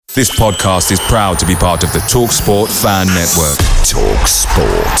This podcast is proud to be part of the TalkSport Fan Network.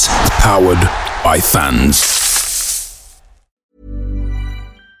 TalkSport. Powered by fans.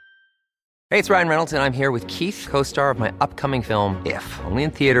 Hey, it's Ryan Reynolds, and I'm here with Keith, co-star of my upcoming film, If, only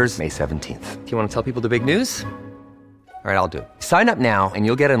in theaters May 17th. Do you want to tell people the big news? All right, I'll do it. Sign up now and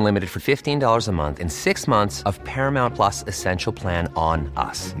you'll get unlimited for $15 a month and 6 months of Paramount Plus Essential Plan on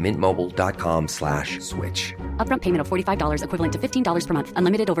us. MintMobile.com/switch. Upfront payment of $45 equivalent to $15 per month.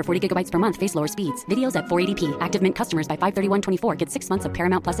 Unlimited over 40 gigabytes per month. Face lower speeds. Videos at 480p. Active Mint customers by 531.24 get 6 months of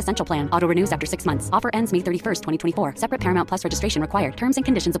Paramount Plus Essential Plan. Auto renews after 6 months. Offer ends May 31st, 2024. Separate Paramount Plus registration required. Terms and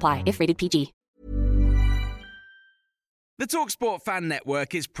conditions apply if rated PG. The TalkSport Fan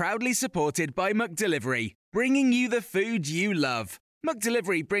Network is proudly supported by McDelivery, bringing you the food you love.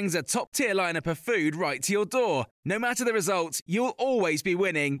 McDelivery brings a top-tier lineup of food right to your door. No matter the result, you'll always be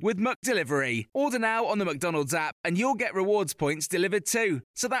winning with McDelivery. Order now on the McDonald's app and you'll get rewards points delivered too.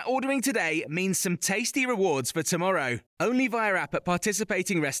 So that ordering today means some tasty rewards for tomorrow. Only via app at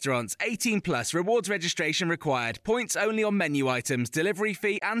participating restaurants. 18 plus. Rewards registration required. Points only on menu items. Delivery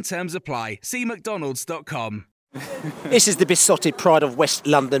fee and terms apply. See mcdonalds.com. This is the besotted pride of West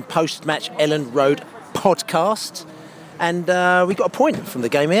London post-match Ellen Road podcast, and we got a point from the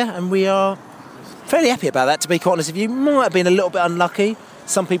game here, and we are fairly happy about that, to be quite honest with you. Might have been a little bit unlucky.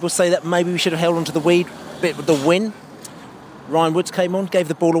 Some people say that maybe we should have held on to the lead bit with the win. Ryan Woods came on, gave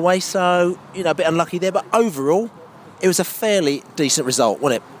the ball away, so a bit unlucky there, but overall it was a fairly decent result,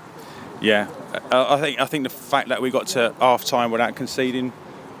 wasn't it? Yeah, I think the fact that we got to half time without conceding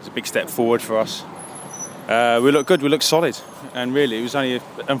was a big step forward for us. We looked good, we looked solid, and really it was only an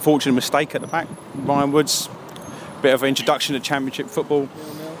unfortunate mistake at the back. Ryan Woods, bit of an introduction to Championship football,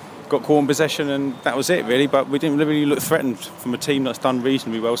 got caught in possession, and that was it really, but we didn't really look threatened from a team that's done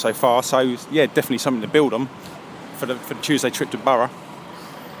reasonably well so far, so yeah, definitely something to build on for the Tuesday trip to Borough.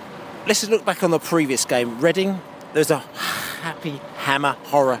 Let's look back on the previous game. Reading, there's a happy hammer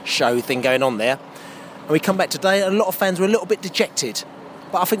horror show thing going on there, and we come back today and a lot of fans were a little bit dejected,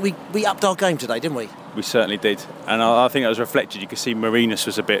 but I think we upped our game today, didn't we? We certainly did, and I think that was reflected. You could see Marinas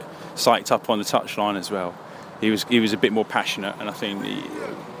was a bit psyched up on the touchline as well. He was a bit more passionate, and I think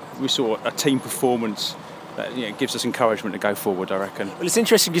we saw a team performance that gives us encouragement to go forward, I reckon. Well, it's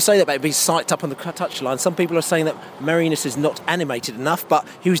interesting you say that about being psyched up on the touchline. Some people are saying that Marinas is not animated enough, but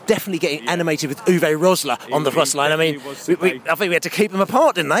he was definitely getting animated with Uwe Rosler on the cross line. I mean, I think we had to keep them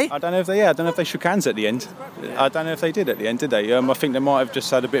apart, didn't they? I don't know if they shook hands at the end. I don't know if they did at the end, did they? I think they might have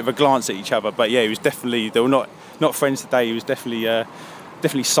just had a bit of a glance at each other, but yeah, he was definitely, they were not friends today. He was definitely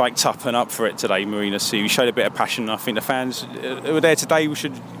psyched up and up for it today, Marinas. He showed a bit of passion. I think the fans who were there today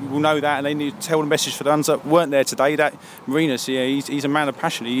will know that, and they need to tell the message for the ones that weren't there today that Marinas, he's a man of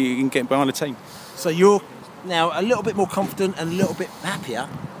passion. He can get behind the team. So you're now a little bit more confident and a little bit happier.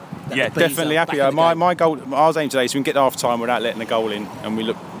 Yeah, definitely happier. My goal, I was aiming today is we can get to half time without letting the goal in, and we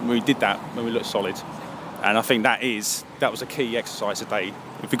did that when we looked solid. And I think that was a key exercise today.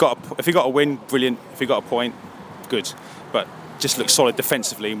 If we got a win, brilliant. If we got a point, good. But just look solid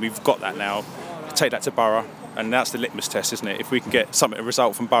defensively, and we've got that now. Take that to Borough, and that's the litmus test, isn't it? If we can get a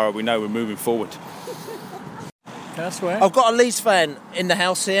result from Borough, we know we're moving forward. That's right. I've got a Leeds fan in the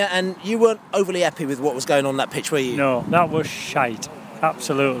house here, and you weren't overly happy with what was going on that pitch, were you? No, that was shite.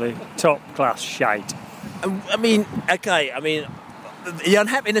 Absolutely top class shite. The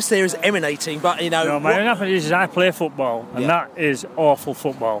unhappiness there is emanating, but No, my unhappiness is I play football, and that is awful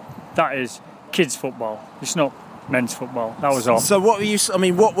football. That is kids' football. It's not men's football. That was awful. So what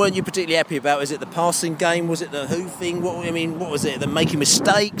weren't you particularly happy about? Was it the passing game? Was it the hoofing? What was it? The making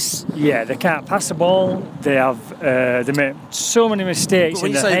mistakes? Yeah, they can't pass the ball. They make so many mistakes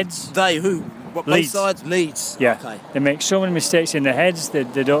in their heads. They who? What, both Leeds. Sides? Leeds. Yeah. Okay. They make so many mistakes in their heads. They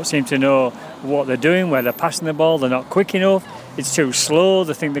don't seem to know what they're doing, where they're passing the ball. They're not quick enough. It's too slow.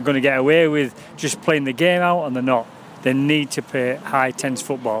 They think they're going to get away with just playing the game out, and they're not. They need to play high-tense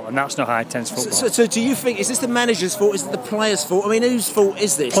football, and that's not high-tense football. So do you think, is this the manager's fault? Is it the players' fault? I mean, whose fault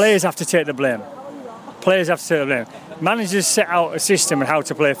is this? Players have to take the blame. Managers set out a system on how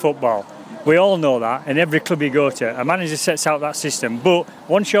to play football. We all know that, in every club you go to. A manager sets out that system, but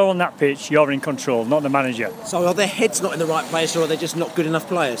once you're on that pitch, you're in control, not the manager. So are their heads not in the right place, or are they just not good enough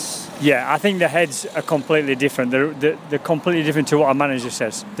players? Yeah, I think the heads are completely different. They're completely different to what a manager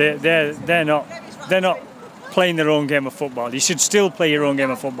says. They're not playing their own game of football. You should still play your own game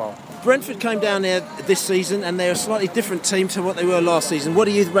of football. Brentford came down there this season, and they're a slightly different team to what they were last season. What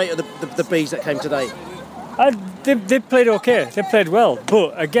do you rate of the Bees that came today? They played okay. They played well,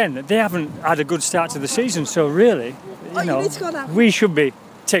 but again, they haven't had a good start to the season. So really, we should be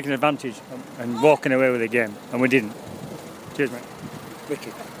taking advantage and walking away with the game, and we didn't. Cheers, mate.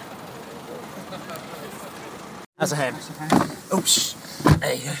 Wicked. How's a ham? Oops.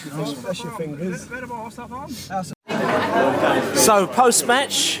 There you go. Press your fingers. So,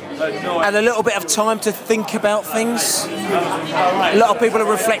 post-match, had a little bit of time to think about things. A lot of people are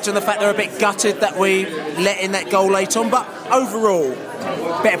reflecting on the fact they're a bit gutted that we let in that goal late on, but overall,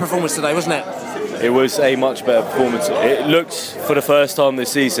 better performance today, wasn't it? It was a much better performance. It looked, for the first time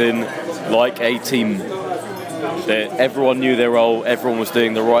this season, like a team. That everyone knew their role, everyone was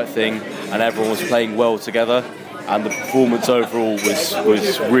doing the right thing, and everyone was playing well together. And the performance overall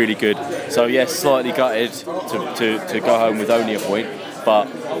was really good. So yes, slightly gutted to go home with only a point, but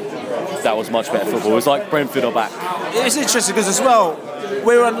that was much better football. It was like Brentford are back. It's interesting because as well,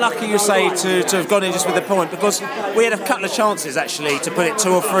 we were unlucky, you say, to have gone in just with a point, because we had a couple of chances actually to put it 2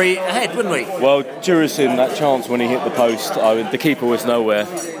 or 3 ahead, wouldn't we? Well, Jurison, that chance when he hit the post, the keeper was nowhere.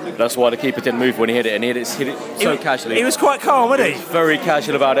 That's why the keeper didn't move when he hit it, and he hit it so casually. He was quite calm, wasn't he? Very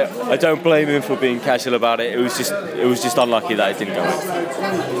casual about it. I don't blame him for being casual about it. It was just unlucky that it didn't go in.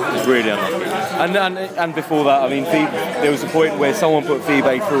 It was really unlucky. And before that, I mean, there was a point where someone put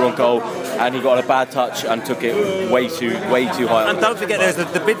Fibe through on goal, and he got a bad touch and took it way too high. And don't forget, there's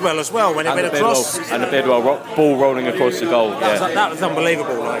the Bidwell as well when it went across. And the Bidwell ball rolling across the goal. That was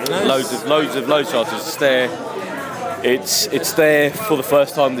unbelievable. Like, you know? Loads of chances. It's there. It's there for the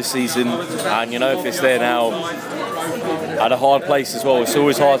first time this season, and you know, if it's there now at a hard place as well, it's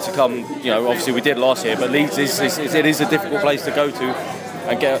always hard to come. You know, obviously we did last year, but Leeds is a difficult place to go to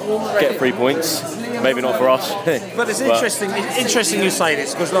and get 3 points. Maybe not for us. But it's interesting. It's interesting you say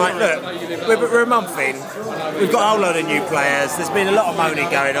this because, like, look, we're a month in. We've got a whole load of new players. There's been a lot of moaning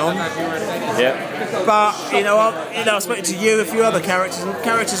going on. Yeah. But I've spoken to you, a few other characters, and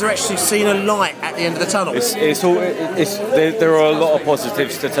characters are actually seeing a light at the end of the tunnel. There are a lot of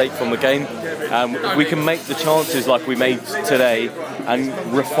positives to take from the game. We can make the chances like we made today and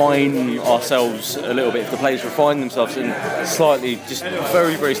refine ourselves a little bit. If the players refine themselves and slightly, just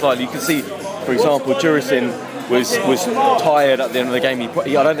very, very slightly, you can see, for example, Jurison was tired at the end of the game.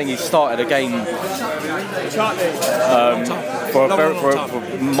 I don't think he started a game for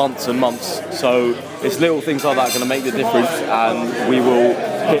months and months. So it's little things like that are going to make the difference, and we will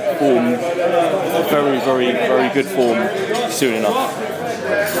hit form, very, very, very good form soon enough.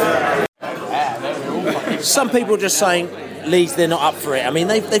 Some people are just saying Leeds, they're not up for it. I mean,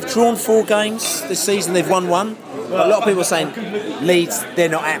 they've drawn 4 games this season, they've won 1. But a lot of people are saying Leeds, they're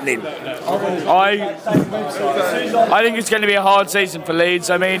not happening. I think it's going to be a hard season for Leeds.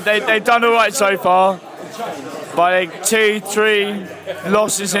 I mean, they've done all right so far, but I think 2-3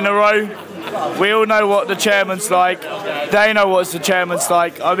 losses in a row. We all know what the chairman's like. They know what the chairman's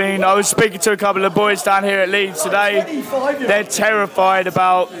like. I mean, I was speaking to a couple of boys down here at Leeds today. They're terrified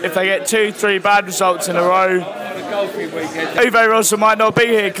about if they get 2-3 bad results in a row. Uwe Rosser might not be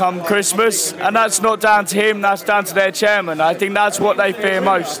here come Christmas, and that's not down to him, that's down to their chairman. I think that's what they fear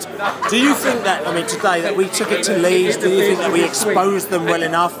most. Do you think that, I mean, today, that we took it to Leeds, do you think that we exposed them well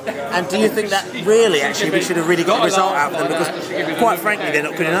enough, and do you think that really, actually, we should have really got a result out of them, because, quite frankly, they're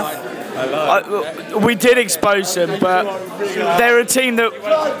not good enough? We did expose them, but they're a team that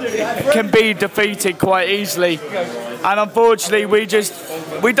can be defeated quite easily, and unfortunately we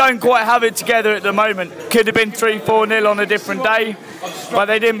don't quite have it together at the moment. Could have been 3-4-0 on a different day, but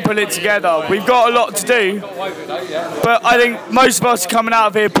they didn't pull it together. We've got a lot to do, but I think most of us are coming out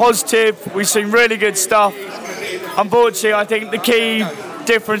of here positive. We've seen really good stuff. Unfortunately, I think the key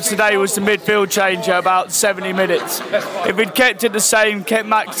difference today was the midfield change at about 70 minutes. If we'd kept it the same, kept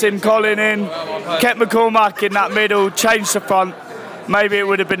Maxim Collin in, kept McCormack in that middle, changed the front, maybe it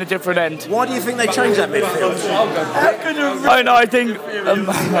would have been a different end. Why do you think they changed that midfield? I think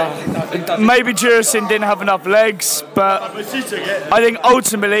maybe Jurison didn't have enough legs, but I think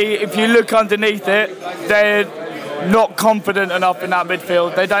ultimately, if you look underneath it, they're not confident enough in that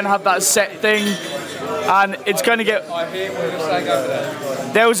midfield. They don't have that set thing, and it's going to get...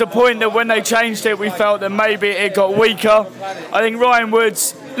 There was a point that when they changed it, we felt that maybe it got weaker. I think Ryan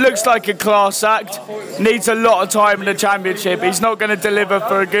Woods looks like a class act, needs a lot of time in the Championship. He's not going to deliver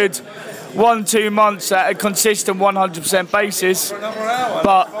for a good 1-2 months at a consistent 100% basis,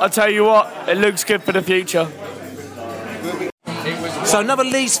 but I'll tell you what, it looks good for the future. So another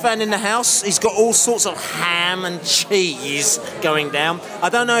Leeds fan in the house. He's got all sorts of ham and cheese going down. I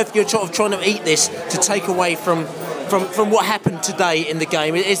don't know if you're sort of trying to eat this to take away from what happened today in the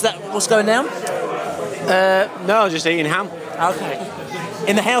game. Is that what's going down? No, I was just eating ham. Okay.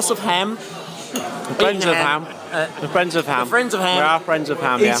 In the house of ham. Friends of ham. The friends of ham. The friends of ham. We are friends of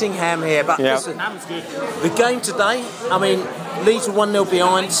ham, Eating ham here. But listen, the game today, I mean, Leeds were 1-0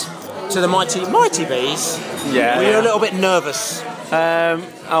 behind to the mighty Bees. Yeah. Were you a little bit nervous?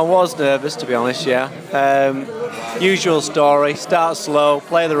 I was nervous, to be honest, yeah. Usual story, start slow,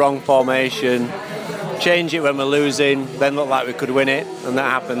 play the wrong formation, change it when we're losing, then look like we could win it, and that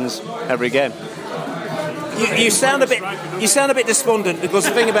happens every game. You sound a bit despondent, because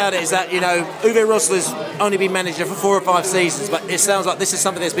the thing about it is that, Uwe Rosler's only been manager for 4 or 5 seasons, but it sounds like this is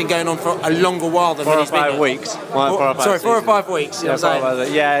something that's been going on for a longer while than 4 or he's been 5 weeks. 4 or 5 weeks.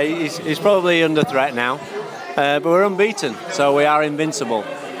 Yeah, he's probably under threat now, but we're unbeaten, so we are invincible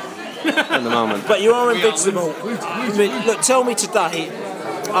at the moment. But you are invincible. Look, tell me today.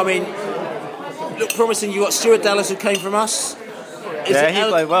 Look promising. You got Stuart Dallas, who came from us. He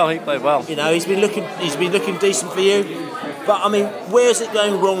played well. He's been looking decent for you. But where's it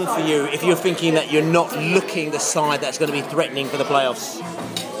going wrong for you if you're thinking that you're not looking the side that's going to be threatening for the playoffs?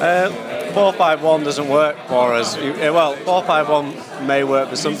 4-5-1 doesn't work for us. 4-5-1 may work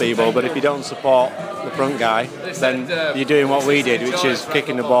for some people, but if you don't support the front guy, then you're doing what we did, which is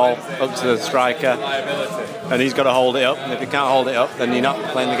kicking the ball up to the striker, and he's got to hold it up. And if he can't hold it up, then you're not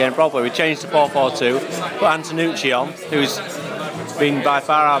playing the game properly. We changed to 4-4-2, put Antonucci on, who's been by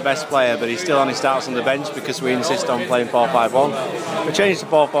far our best player, but he still only starts on the bench because we insist on playing 4-5-1. We changed to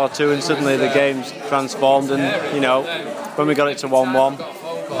 4-4-2, and suddenly the game's transformed. And when we got it to 1-1,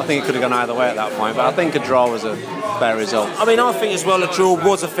 I think it could have gone either way at that point, but I think a draw was a fair result. I think as well a draw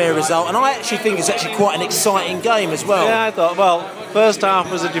was a fair result, and I actually think it's actually quite an exciting game as well. Yeah, I thought, first half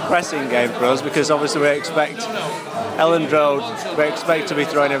was a depressing game for us, because obviously we expect Elland Road, we expect to be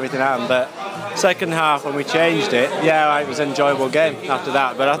throwing everything at them, but second half when we changed it, it was an enjoyable game after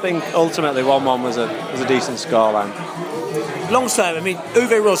that, but I think ultimately 1-1 was a decent scoreline. Long term,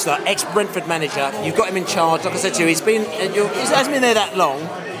 Uwe Rosler, ex-Brentford manager, you've got him in charge. Like I said to you, he hasn't been there that long,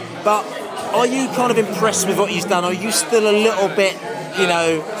 but are you kind of impressed with what he's done? Or are you still a little bit,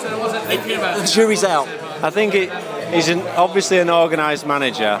 the jury's out? I think he's obviously an organised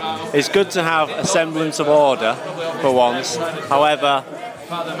manager. It's good to have a semblance of order for once. However,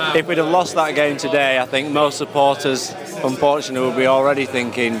 if we'd have lost that game today, I think most supporters, unfortunately, would be already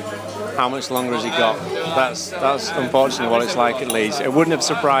thinking, how much longer has he got? That's unfortunately what it's like at Leeds. It wouldn't have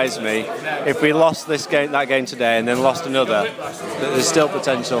surprised me if we lost that game today and then lost another. There's still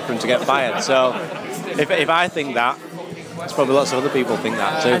potential for him to get fired. So if I think that, there's probably lots of other people think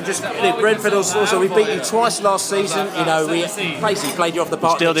that too. And just Brentford also, we beat you twice last season. We basically played you off the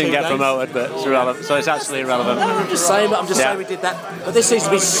park. Still didn't get promoted, but it's irrelevant. So it's actually irrelevant. I'm just saying we did that. But this seems to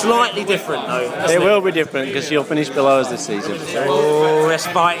be slightly different, though. It will be different because you'll finish below us this season. Oh, that's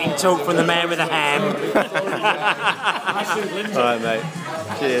fighting talk from the man with a ham. All right, mate.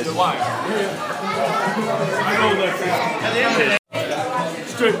 Cheers.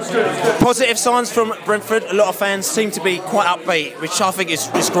 Positive signs from Brentford. A lot of fans seem to be quite upbeat, which I think is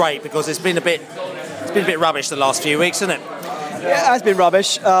great, because it's been a bit rubbish the last few weeks, hasn't it? Yeah, it has been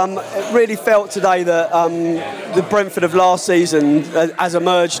rubbish. It really felt today that the Brentford of last season has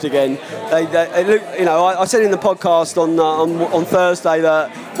emerged again. They look, I said in the podcast on Thursday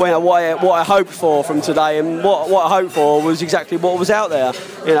that what I hoped for from today, and what I hoped for was exactly what was out there.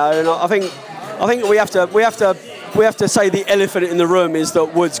 And I think we have to say the elephant in the room is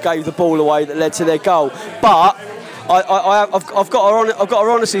that Woods gave the ball away that led to their goal. But I've got to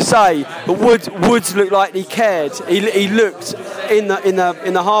honestly say that Woods looked like he cared. He looked in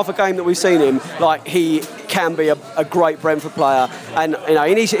the half a game that we've seen him like he can be a great Brentford player, and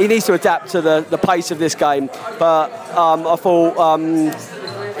he needs to adapt to the pace of this game. But I thought.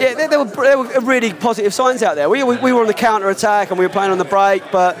 There were really positive signs out there. We were on the counter-attack and we were playing on the break,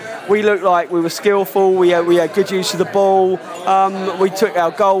 but we looked like we were skillful. We had good use of the ball. We took our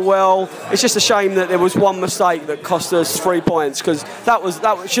goal well. It's just a shame that there was one mistake that cost us 3 points, because that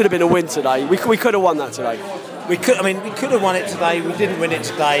should have been a win today. We could have won that today. We could have won it today. We didn't win it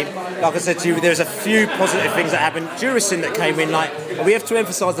today. Like I said to you, there's a few positive things that happened. Jurisin that came in, we have to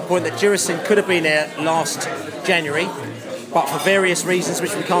emphasise the point that Jurisin could have been there last January. But for various reasons,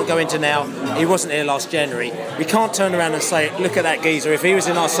 which we can't go into now, he wasn't here last January. We can't turn around and say, look at that geezer. If he was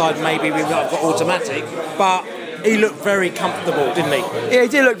in our side, maybe we would have got automatic. But he looked very comfortable, didn't he? Yeah, he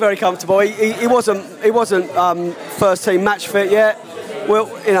did look very comfortable. He wasn't first team match fit yet. Well,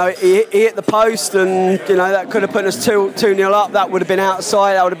 he hit the post, and that could have put us 2-0 up. That would have been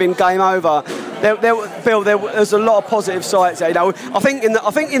outside. That would have been game over. There's a lot of positive sides there. I think in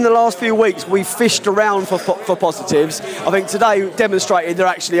the last few weeks we've fished around for positives. I think today demonstrated there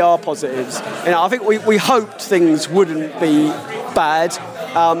actually are positives. I think we hoped things wouldn't be bad.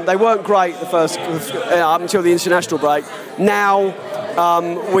 They weren't great the first up until the international break. Now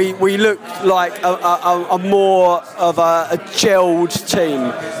we look like a more of a gelled team,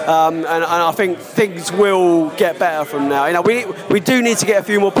 and I think things will get better from now. You know, we do need to get a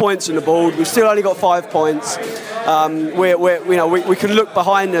few more points on the board. We've still only got 5 points. We can look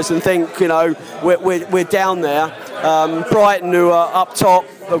behind us and think, you know, we're down there. Brighton, who are up top,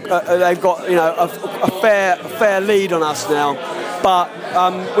 they've got, you know, a fair lead on us now.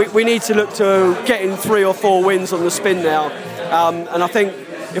 But we need to look to getting 3 or 4 wins on the spin now. And I think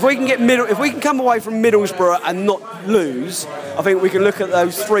if we can come away from Middlesbrough and not lose, I think we can look at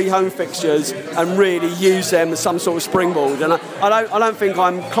those 3 home fixtures and really use them as some sort of springboard. And I don't think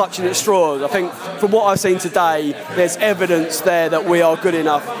I'm clutching at straws. I think from what I've seen today, there's evidence there that we are good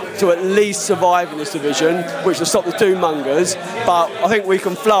enough to at least survive in this division, which will stop the doom-mongers. But I think we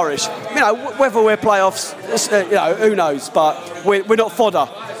can flourish. You know, whether we're playoffs, you know, who knows? But we're not fodder.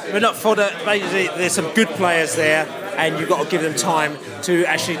 We're not fodder. Basically, there's some good players there, and you've got to give them time to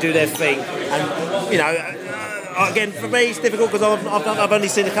actually do their thing. And, you know, again, for me, it's difficult because I've only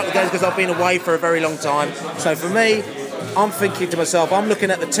seen a couple of games because I've been away for a very long time. So for me, I'm thinking to myself, I'm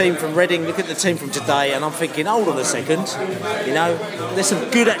looking at the team from Reading, looking at the team from today, and I'm thinking, hold on a second, you know, there's some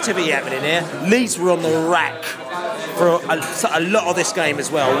good activity happening here. Leeds were on the rack for a lot of this game as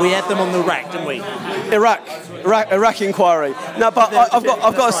well. We had them on the rack, didn't we? Iraq inquiry. No, but I've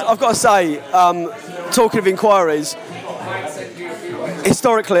got to say, talking of inquiries,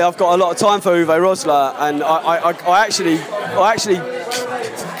 historically I've got a lot of time for Uwe Rosler, and I actually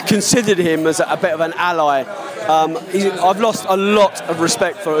considered him as a bit of an ally. I've lost a lot of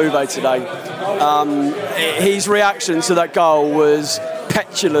respect for Uwe today. His reaction to that goal was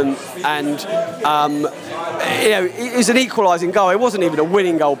petulant, and you know, it was an equalising goal. It wasn't even a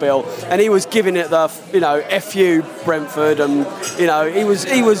winning goal, Bill, and he was giving it the, you know, F you Brentford, and you know, he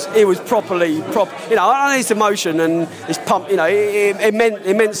was properly. You know, I know his emotion and his pump. You know, it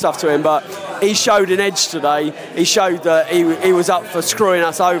meant stuff to him, but he showed an edge today. He showed that he was up for screwing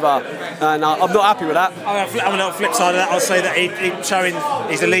us over, and I'm not happy with that. On the flip side of that, I'll say that he's showing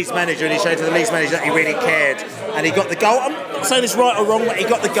he's the Leeds manager, and he showed to the Leeds manager that he really cared, and he got the goal. I'm not saying it's right or wrong, but he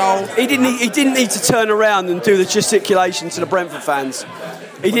got the goal. He didn't need to turn around and do the gesticulation to the Brentford fans.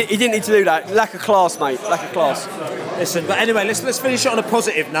 He didn't need to do that. Lack of class, mate. Lack of class. Listen, but anyway, let's finish it on a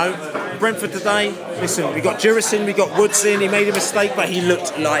positive note. Brentford today, listen, we got Jurison, we got Woods in, he made a mistake, but he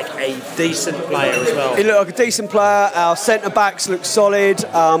looked like a decent player as well. He looked like a decent player. Our centre-backs look solid.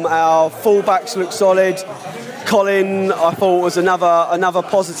 Our full-backs look solid. Colin, I thought, was another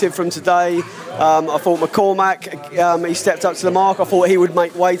positive from today. I thought McCormack, he stepped up to the mark. I thought he would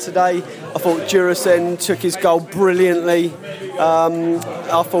make way today. I thought Jurison took his goal brilliantly.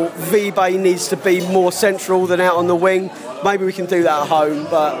 I thought Vibe needs to be more central than out on the wing. Maybe we can do that at home,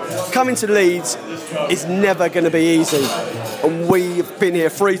 but coming to Leeds is never going to be easy. And we've been here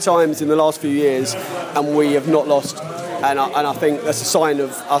 3 times in the last few years, and we have not lost. And I think that's a sign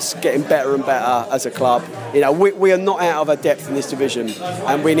of us getting better and better as a club. You know, we are not out of our depth in this division,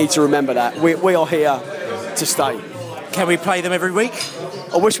 and we need to remember that. We are here to stay. Can we play them every week?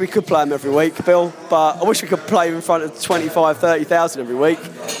 I wish we could play them every week, Bill, but I wish we could play in front of 25,000, 30,000 every week.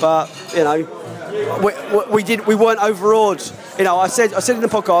 But, you know, we weren't overawed. You know, I said in the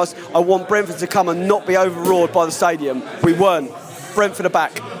podcast, I want Brentford to come and not be overawed by the stadium. We weren't. Brentford are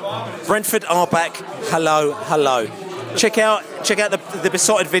back. Brentford are back. Hello, hello. Check out the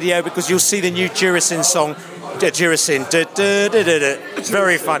Besotted video, because you'll see the new Jurison song. Jurison.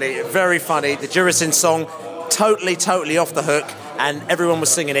 Very funny, very funny. The Jurison song, totally off the hook, and everyone was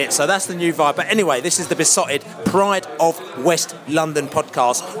singing it, so that's the new vibe. But anyway, this is the Besotted Pride of West London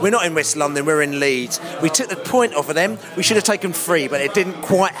podcast. We're not in West London, we're in Leeds. We took the point off of them. We should have taken 3, but it didn't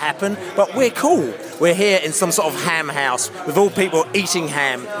quite happen. But we're cool. We're here in some sort of ham house with all people eating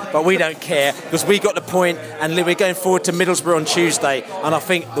ham, but we don't care because we got the point, and we're going forward to Middlesbrough on Tuesday. And I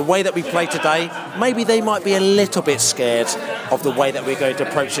think the way that we play today, maybe they might be a little bit scared of the way that we're going to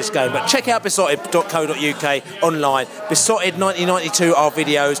approach this game. But check out besotted.co.uk online. Besotted 1992 our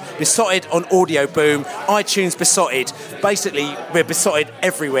videos. Besotted on Audio Boom. iTunes Besotted. Basically, we're Besotted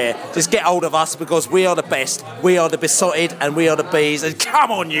everywhere. Just get hold of us because we are the best. We are the Besotted and we are the bees. And come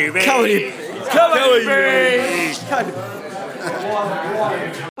on, you bees! Come on, you! Come on, bees!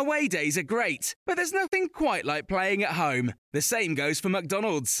 Away days are great, but there's nothing quite like playing at home. The same goes for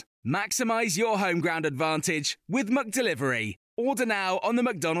McDonald's. Maximise your home ground advantage with McDelivery. Order now on the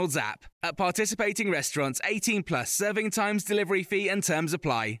McDonald's app. At participating restaurants, 18 plus, serving times, delivery fee and terms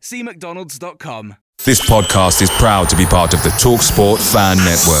apply. See mcdonalds.com. This podcast is proud to be part of the TalkSport Fan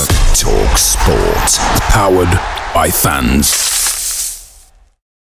Network. TalkSport. Powered by fans.